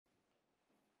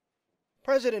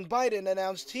President Biden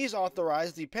announced he's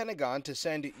authorized the Pentagon to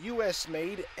send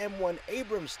U.S.-made M-1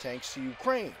 Abrams tanks to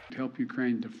Ukraine. To help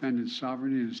Ukraine defend its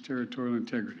sovereignty and its territorial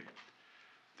integrity.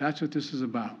 That's what this is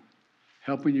about,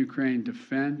 helping Ukraine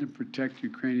defend and protect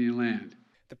Ukrainian land.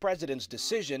 The president's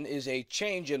decision is a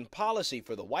change in policy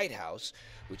for the White House,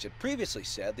 which had previously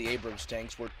said the Abrams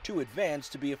tanks were too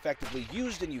advanced to be effectively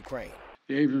used in Ukraine.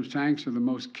 The Abrams tanks are the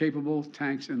most capable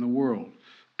tanks in the world.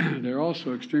 They're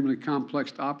also extremely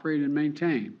complex to operate and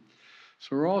maintain.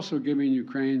 So we're also giving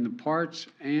Ukraine the parts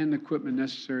and equipment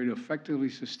necessary to effectively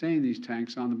sustain these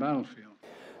tanks on the battlefield.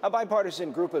 A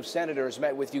bipartisan group of senators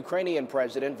met with Ukrainian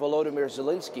President Volodymyr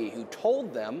Zelensky, who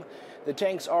told them the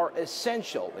tanks are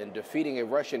essential in defeating a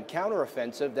Russian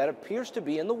counteroffensive that appears to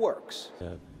be in the works.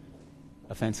 The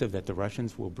offensive that the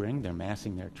Russians will bring, they're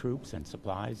massing their troops and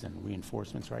supplies and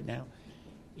reinforcements right now,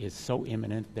 is so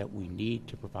imminent that we need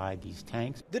to provide these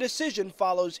tanks. The decision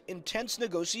follows intense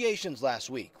negotiations last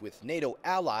week with NATO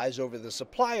allies over the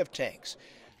supply of tanks.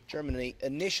 Germany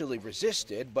initially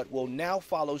resisted, but will now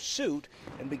follow suit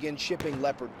and begin shipping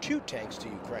Leopard 2 tanks to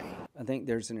Ukraine. I think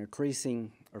there's an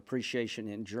increasing appreciation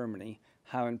in Germany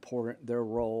how important their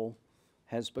role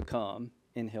has become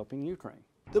in helping Ukraine.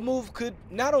 The move could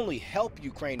not only help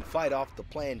Ukraine fight off the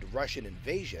planned Russian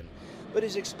invasion, but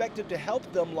is expected to help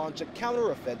them launch a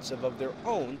counteroffensive of their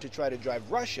own to try to drive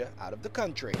Russia out of the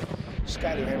country.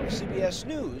 Skyler Henry, CBS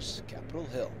News, Capitol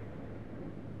Hill.